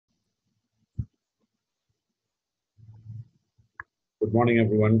Good morning,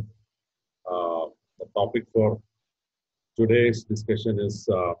 everyone. The topic for today's discussion is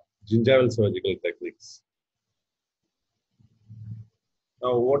gingival surgical techniques.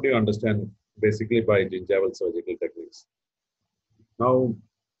 Now, what do you understand basically by gingival surgical techniques? Now,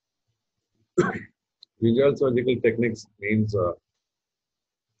 gingival surgical techniques means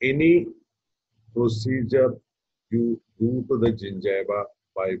any procedure you do to the gingiva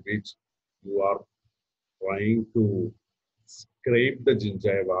by which you are trying to scrape the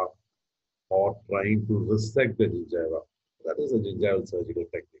gingiva or trying to resect the gingiva. That is a gingival surgical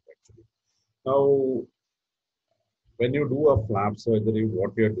technique, actually. Now, when you do a flap surgery,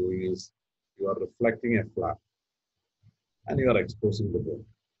 what you are doing is you are reflecting a flap and you are exposing the bone.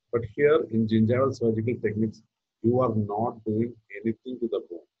 But here in gingival surgical techniques, you are not doing anything to the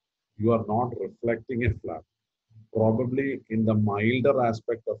bone. You are not reflecting a flap. Probably in the milder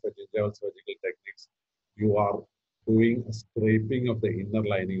aspect of a gingival surgical techniques, you are doing a scraping of the inner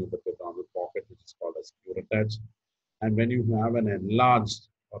lining of the periodontal pocket, which is called as curettage. And when you have an enlarged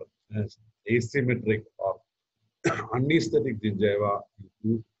or asymmetric or anesthetic gingiva,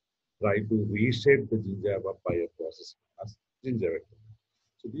 you try to reshape the gingiva by a process as gingivectomy.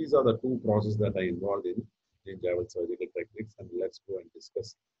 So these are the two processes that are involved in gingival surgical techniques, and let's go and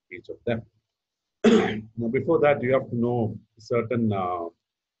discuss each of them. Now, before that, you have to know certain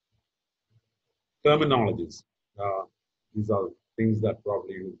terminologies. These are things that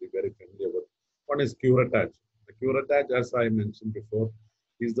probably you will be very familiar with. One is curettage. The curettage, as I mentioned before,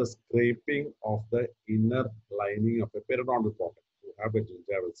 is the scraping of the inner lining of a periodontal pocket. You have a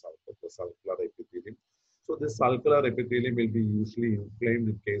gingival sulcus, the sulcular epithelium. So this sulcular epithelium will be usually inflamed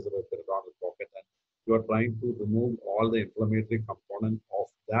in case of a periodontal pocket, and you are trying to remove all the inflammatory component of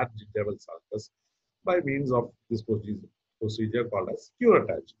that gingival sulcus by means of this procedure called as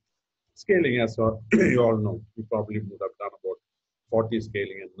curettage. Scaling, as you all know, you probably would have done about 40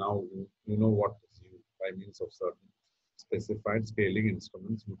 scaling, and now you know what is used by means of certain specified scaling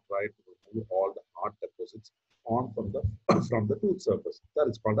instruments. You try to remove all the hard deposits on from the from the tooth surface. That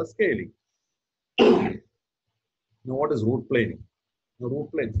is called as scaling. Now, what is root planing? Now,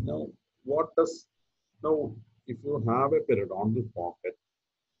 root planing. Now if you have a periodontal pocket,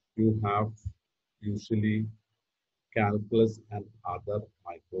 you have usually calculus and other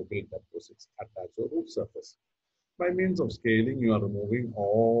microbial deposits attached to the root surface. By means of scaling, you are removing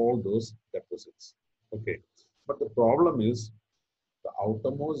all those deposits. Okay, but the problem is the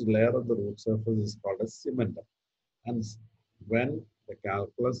outermost layer of the root surface is called a cementum, and when the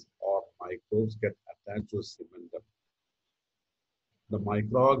calculus or microbes get attached to cementum, the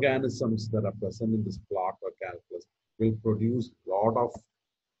microorganisms that are present in this plaque or calculus will produce a lot of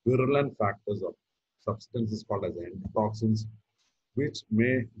virulent factors or substances called as endotoxins, which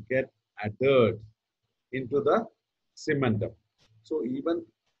may get adhered into the cementum. So even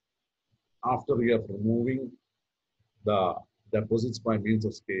after you are removing the deposits by means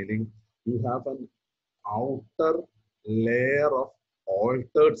of scaling, you have an outer layer of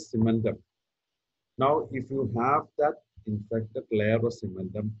altered cementum. Now, if you have that infected layer of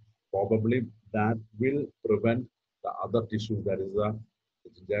cementum, probably that will prevent the other tissue, that is the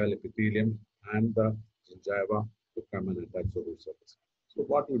gingival epithelium and the gingiva, to come and attach the root surface. So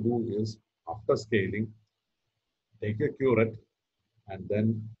what you do is, after scaling, take a curette and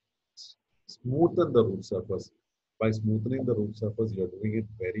then smoothen the root surface. By smoothening the root surface, you are doing it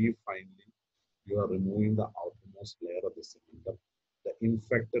very finely. You are removing the outermost layer of the cementum, the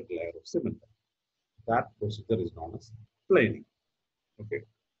infected layer of cementum. That procedure is known as planing. Okay.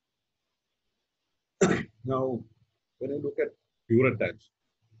 Now, when you look at curettage,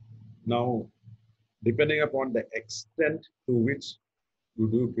 now, depending upon the extent to which you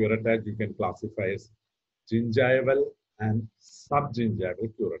do curettage, you can classify as gingival and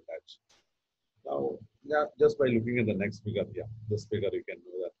subgingival curettage. Now, yeah, just by looking at the next figure here, this figure, you can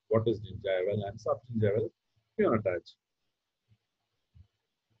know that what is gingival and subgingival curettage.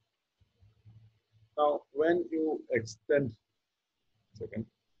 Now, when you extend,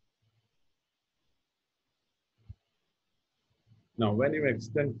 Now, when you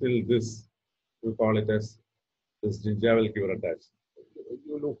extend till this, we call it as this gingival curettage.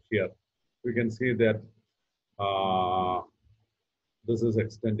 You look here, we can see that this is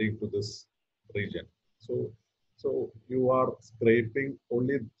extending to this region. So you are scraping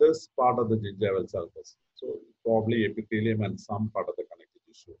only this part of the gingival sulcus. So probably epithelium and some part of the connective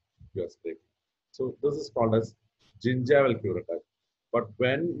tissue you are scraping. So this is called as gingival curettage. But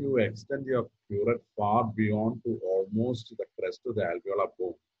when you extend your curette far beyond to almost the crest of the alveolar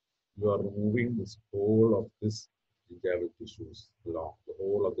bone, you are removing this whole of this gingival tissues along, the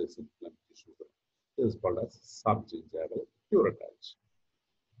whole of this inflamed tissues. This is called as subgingival curettage.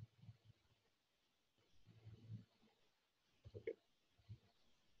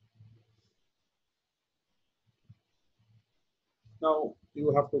 Now,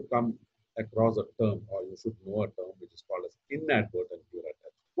 you have to come across a term, or you should know a term which is called as inadvertent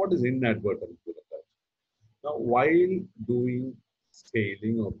curettage. What is inadvertent curettage? Now, while doing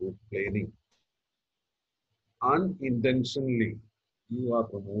scaling or group planing, unintentionally, you are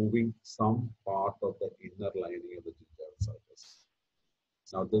removing some part of the inner lining of the gingival surface.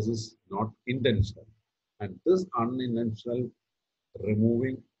 Now, this is not intentional. And this unintentional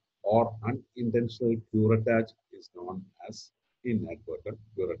removing or unintentional curettage is known as inadvertent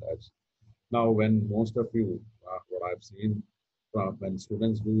curettage. Now, when most of you, what I've seen when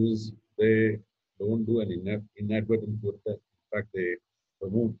students do is they don't do an inadvertent curettage. In fact, they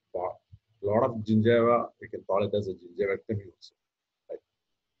remove a lot of gingiva. We can call it as a gingivectomy also. Right?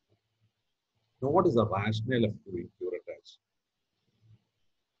 Now, what is the rationale of doing curettage?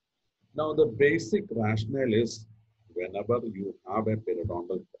 Now, the basic rationale is whenever you have a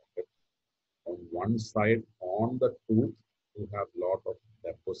periodontal pocket, on one side on the tooth, you have a lot of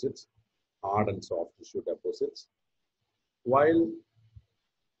deposits, hard and soft tissue deposits, while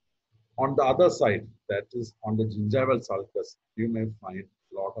on the other side, that is on the gingival sulcus, you may find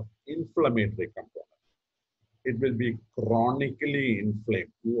a lot of inflammatory component. It will be chronically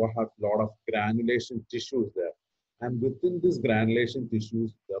inflamed. You have a lot of granulation tissues there. And within this granulation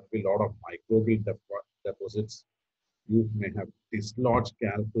tissues, there will be a lot of microbial deposits. You may have dislodged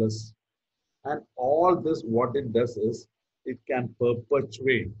calculus. And all this, what it does is, it can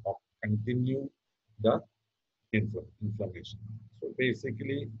perpetuate or continue the inflammation. So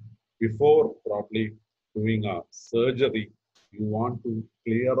basically, before probably doing a surgery, you want to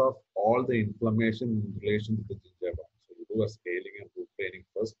clear off all the inflammation in relation to the gingiva. So you do a scaling and root planing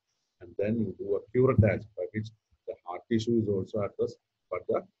first, and then you do a curettage by which the hard tissue is also addressed,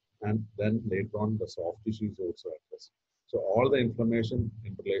 and then later on the soft tissue is also addressed. So all the inflammation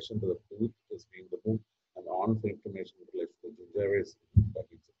in relation to the tooth is being removed, and all the inflammation in relation to the gingiva is that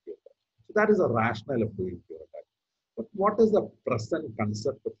means a curettage. So that is a rationale of doing curettage. But what is the present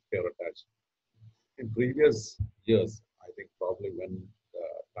concept of curettage? In previous years, I think probably when the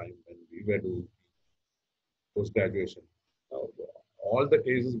time when we were doing post-graduation, all the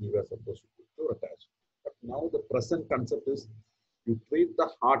cases we were supposed to do curettage. But now the present concept is you treat the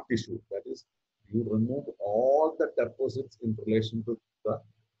hard tissue, that is, you remove all the deposits in relation to the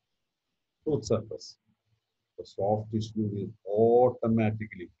tooth surface. The soft tissue will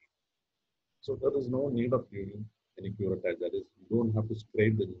automatically heal. So there is no need of doing any curettage. That is, you don't have to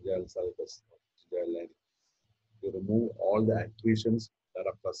scrape the gingival sulcus or gingival lining. You remove all the accretions that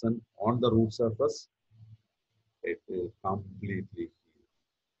are present on the root surface. It will completely heal.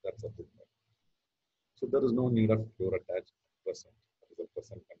 That's a good point. So there is no need of curettage present. That is a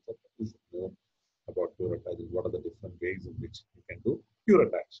present concept. You should know about curettage. What are the different ways in which you can do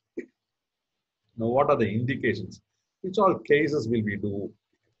curettage? Now, what are the indications? Which all cases will we do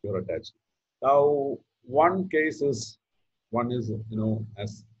curettage? Now, one is,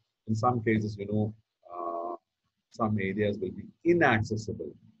 as in some cases, some areas will be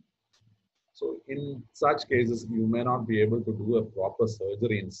inaccessible. So in such cases, you may not be able to do a proper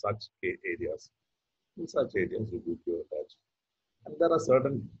surgery in such areas. In such areas, you do curettage. And there are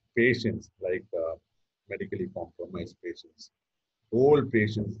certain patients, like medically compromised patients, old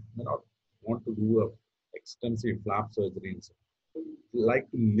patients, may not want to do a extensive flap surgery.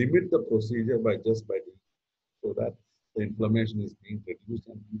 Like to limit the procedure by doing so that the inflammation is being reduced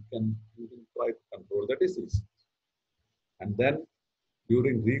and you can try to control the disease. And then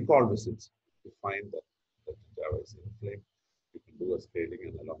during recall visits, you find that the gingiva is inflamed, you can do a scaling,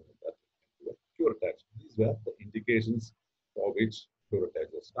 and along with that, you can do a curettage. These were the indications for which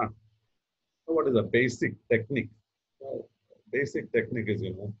curettage was done. So what is a basic technique? Well, basic technique is,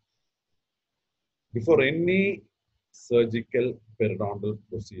 before any surgical periodontal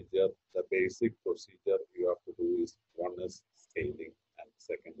procedure, the basic procedure you have to do is, one is scaling and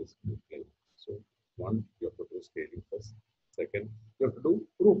second is root planing. So one, you have to do scaling first. Second, you have to do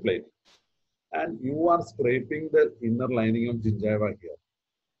root planing. And you are scraping the inner lining of gingiva here.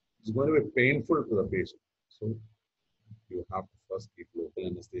 It's going to be painful to the patient. So you have to first give local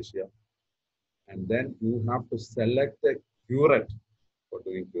anesthesia. And then you have to select a curette for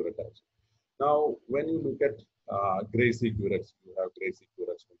doing curettage. Now, when you look at Gracie curettes, you have Gracie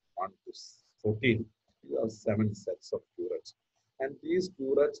curettes from 1 to 14. You have 7 sets of curettes. And these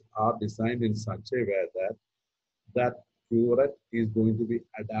curettes are designed in such a way that curette is going to be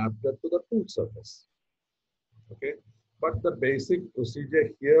adapted to the tooth surface. Okay? But the basic procedure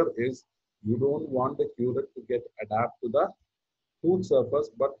here is you don't want the curette to get adapted to the tooth surface,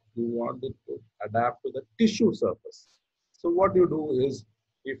 but you want it to adapt to the tissue surface. So what you do is,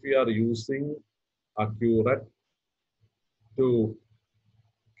 if you are using a curette to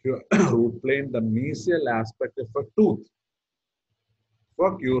root plane, the mesial aspect of a tooth.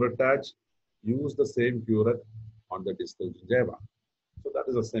 For curettage, use the same curette on the distal gingiva. So that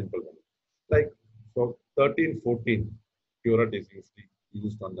is a simple one. Like for 13, 14, curette is usually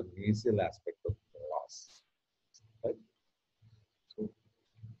used on the mesial aspect of the loss. Right? So,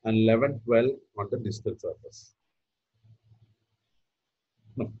 and 11, 12 on the distal surface.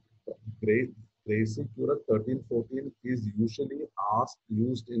 No, Gracie curette 13, 14 is usually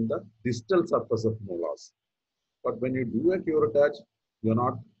used in the distal surface of molars. But when you do a curettage, you're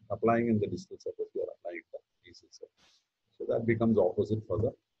not applying in the distal surface, you're applying the mesial surface. So that becomes opposite for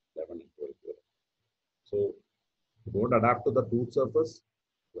the 11 and 12 curette. So you don't adapt to the tooth surface,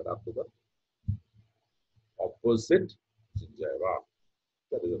 you adapt to the opposite gingiva.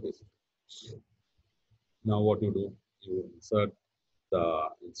 That is the basic. Now what you do, you insert the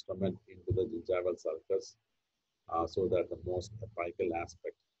instrument into the gingival sulcus so that the most apical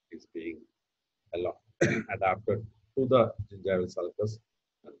aspect is being adapted to the gingival sulcus,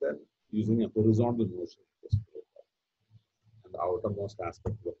 and then using a horizontal motion, and the outermost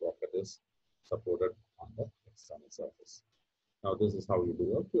aspect of the pocket is supported on the external surface. Now this is how you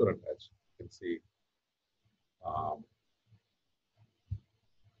do a curettage. You can see um,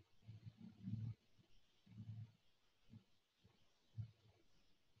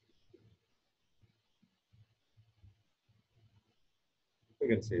 you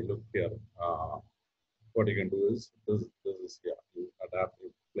can see, look here. What you can do is this is here. You adapt,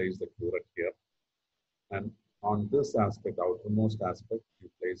 you place the curette here, and on this aspect, outermost aspect, you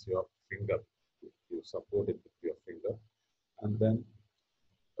place your finger. You support it with your finger, and then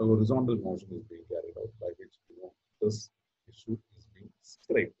a horizontal motion is being carried out by which this tissue is being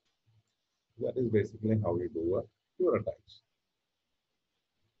scraped. That is basically how we do a curettage.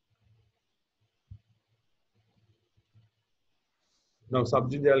 Now,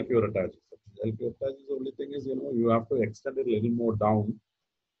 subgingival curettage. Subgingival curettage is the only thing is, you have to extend it a little more down,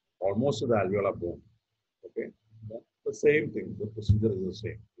 almost to the alveolar bone. Okay, but the same thing. The procedure is the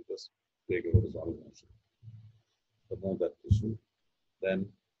same. You just take a horizontal motion, remove that tissue, then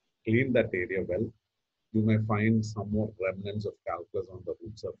clean that area well. You may find some more remnants of calculus on the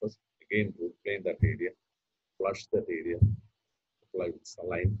root surface. Again, root plane that area, flush that area, apply with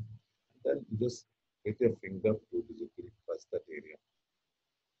saline, and then just with your finger to digitally press that area.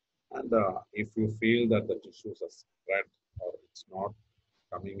 And if you feel that the tissues are spread or it's not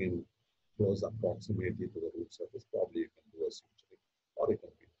coming in close approximity to the root surface, probably you can do a suturing, or it can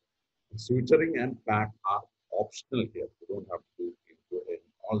be. Suturing and pack are optional here. You don't have to do it in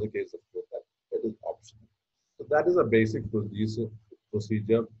all the cases of that. It is optional. So that is a basic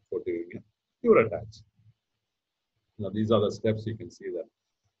procedure for doing a curettage. Now these are the steps. You can see that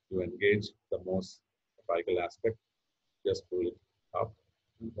you engage the most apical aspect, just pull it up,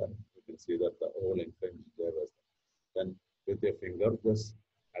 and then you can see that the whole inflamed there is. Then with your finger, just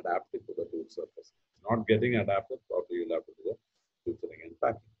adapt it to the tooth surface. It's not getting adapted, probably you'll have to do the suturing and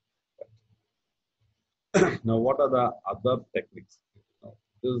packing. Now, what are the other techniques?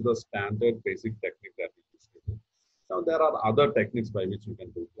 This is the standard basic technique that we used to do. Now, there are other techniques by which you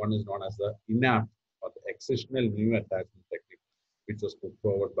can do. One is known as the INAP, or the excisional new attachment technique, which was put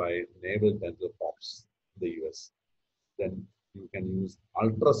forward by naval dental corps in the US. Then you can use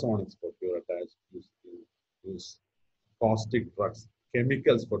ultrasonics for curettage, use caustic drugs,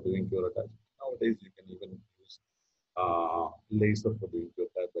 chemicals for doing curettage. Nowadays, you can even use laser for doing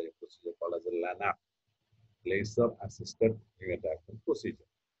curettage by a procedure called as a LANAP, laser assisted new attachment procedure.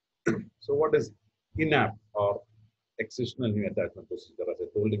 So what is INAP, or excisional new attachment procedure? As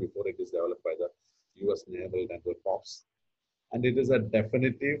I told you before, it is developed by the US Naval Dental Corps, and it is a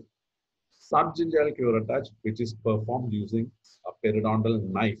definitive subgingival curettage which is performed using a periodontal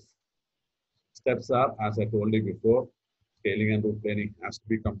knife. Steps are, as I told you before, scaling and root planing has to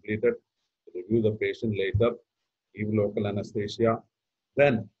be completed. Review the patient later, give local anesthesia.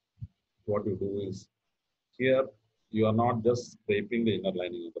 Then what you do is, here you are not just scraping the inner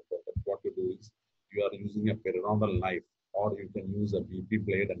lining of the pocket. What you do is, you are using a periodontal knife, or you can use a BP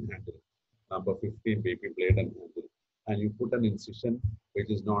blade and handle. Number 15 BP blade and handle. And you put an incision which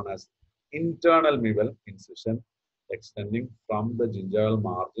is known as internal meval incision, extending from the gingival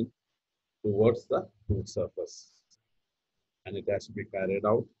margin towards the tooth surface. And it has to be carried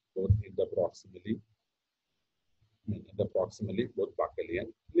out both in the proximally, both buccally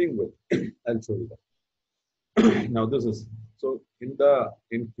and lingual. I'll show you that. Now this is, so in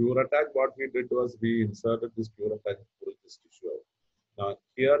curettage, what we did was we inserted this curettage and pulled this tissue out. Now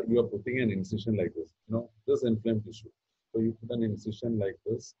here you are putting an incision like this, this inflamed tissue. So you put an incision like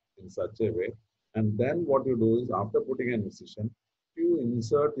this in such a way, and then what you do is, after putting an incision, You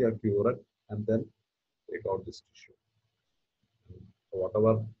insert your curette and then take out this tissue.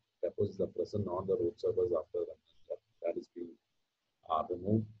 Whatever deposits are present on the root surface after that is being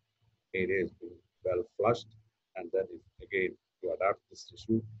removed, area is being well flushed, and then again you adapt this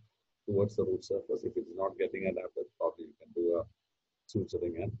tissue towards the root surface. If it's not getting adapted, probably you can do a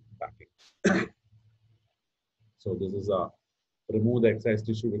suturing and packing. So this is a remove the excess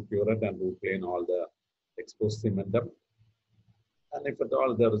tissue with curette and root plane all the exposed cementum. And if at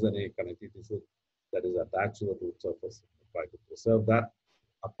all there is any connective tissue that is attached to the root surface, try to preserve that,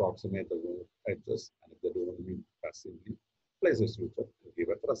 approximate the wound edges, and if they don't need passively, place a suture and give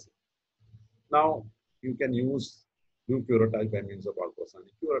a dressing. Now you can do curettage by means of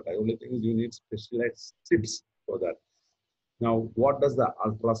ultrasonic curettage. Only thing is you need specialized tips for that. Now, what does the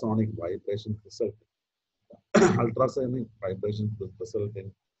ultrasonic vibration result in? Ultrasonic vibration will result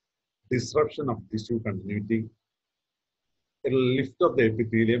in disruption of tissue continuity. It will lift up the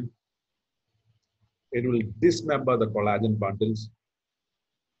epithelium. It will dismember the collagen bundles,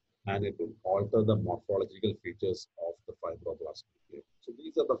 and it will alter the morphological features of the fibroblast. So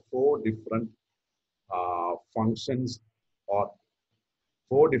these are the four different functions or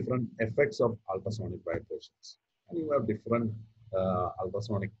four different effects of ultrasonic vibrations. And you have different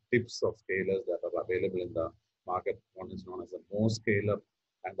ultrasonic tips of scalers that are available in the market. One is known as a Mohs scaler,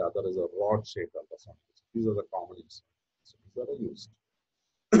 and the other is a rod-shaped ultrasonic. So these are the common instruments. So these are used.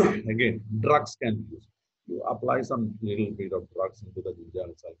 Again, drugs can be used. You apply some little bit of drugs into the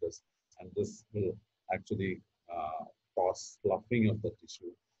gingival sulcus, and this will actually cause sloughing of the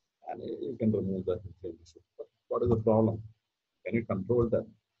tissue, and you can remove the inflamed tissue. But what is the problem? Can you control that?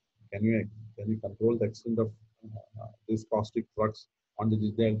 Can you control the extent of these caustic drugs on the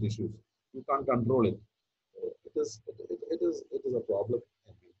gingival tissues? You can't control it. It is a problem.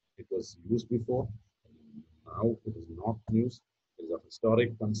 I mean, it was used before. Now it is not used. It is a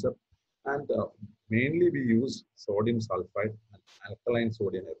historic concept, and mainly we use sodium sulfide and alkaline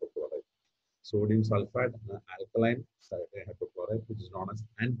sodium hypochlorite. Sodium sulfide and alkaline hypochlorite, which is known as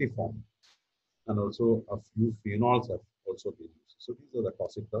antiform, and also a few phenols have also been used. So these are the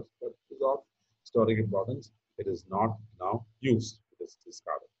caustic drugs, but it is of historic importance. It is not now used. It is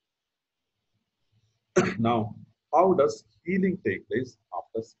discarded. Now, how does healing take place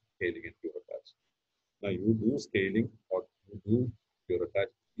after scaling and curettage? Now, you do scaling or you do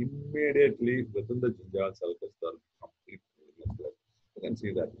curettage immediately within the gingival sulcus, there will be complete healing of blood. You can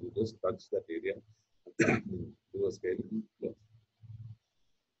see that you just touch that area, do a scaling,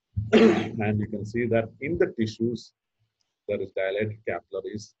 and you can see that in the tissues there is dilated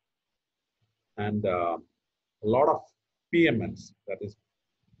capillaries and a lot of PMNs, that is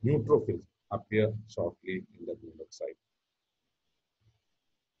neutrophils, appear shortly in the wound site.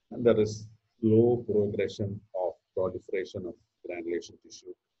 And there is slow progression of proliferation of granulation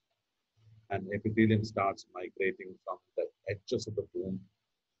tissue. And epithelium starts migrating from the edges of the wound.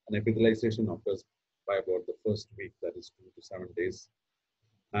 And epithelialization occurs by about the first week, that is 2 to 7 days.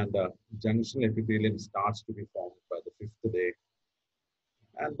 And junctional epithelium starts to be formed by the 5th day.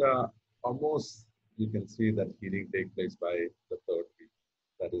 And almost you can see that healing takes place by the 3rd week.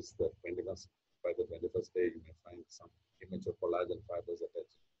 That is the 21st. By the 21st day, you may find some immature collagen fibers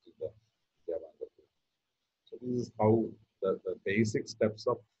attached to the java and the bone. So this is how the basic steps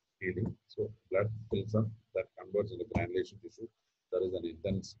of healing. So blood fills up, that converts into granulation tissue. There is an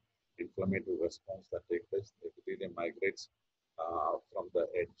intense inflammatory response that takes place. The epithelium migrates from the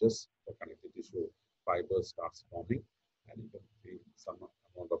edges, the connective tissue fibers starts forming, and you can see some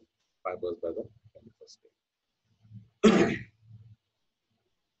amount of fibers by the 21st day.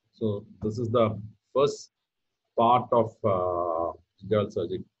 So this is the first part of gingival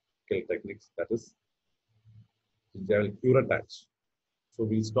surgical techniques, that is gingival curettage. So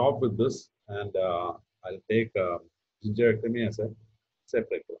we'll stop with this, and I'll take gingivectomy as a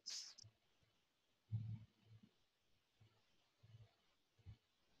separate class.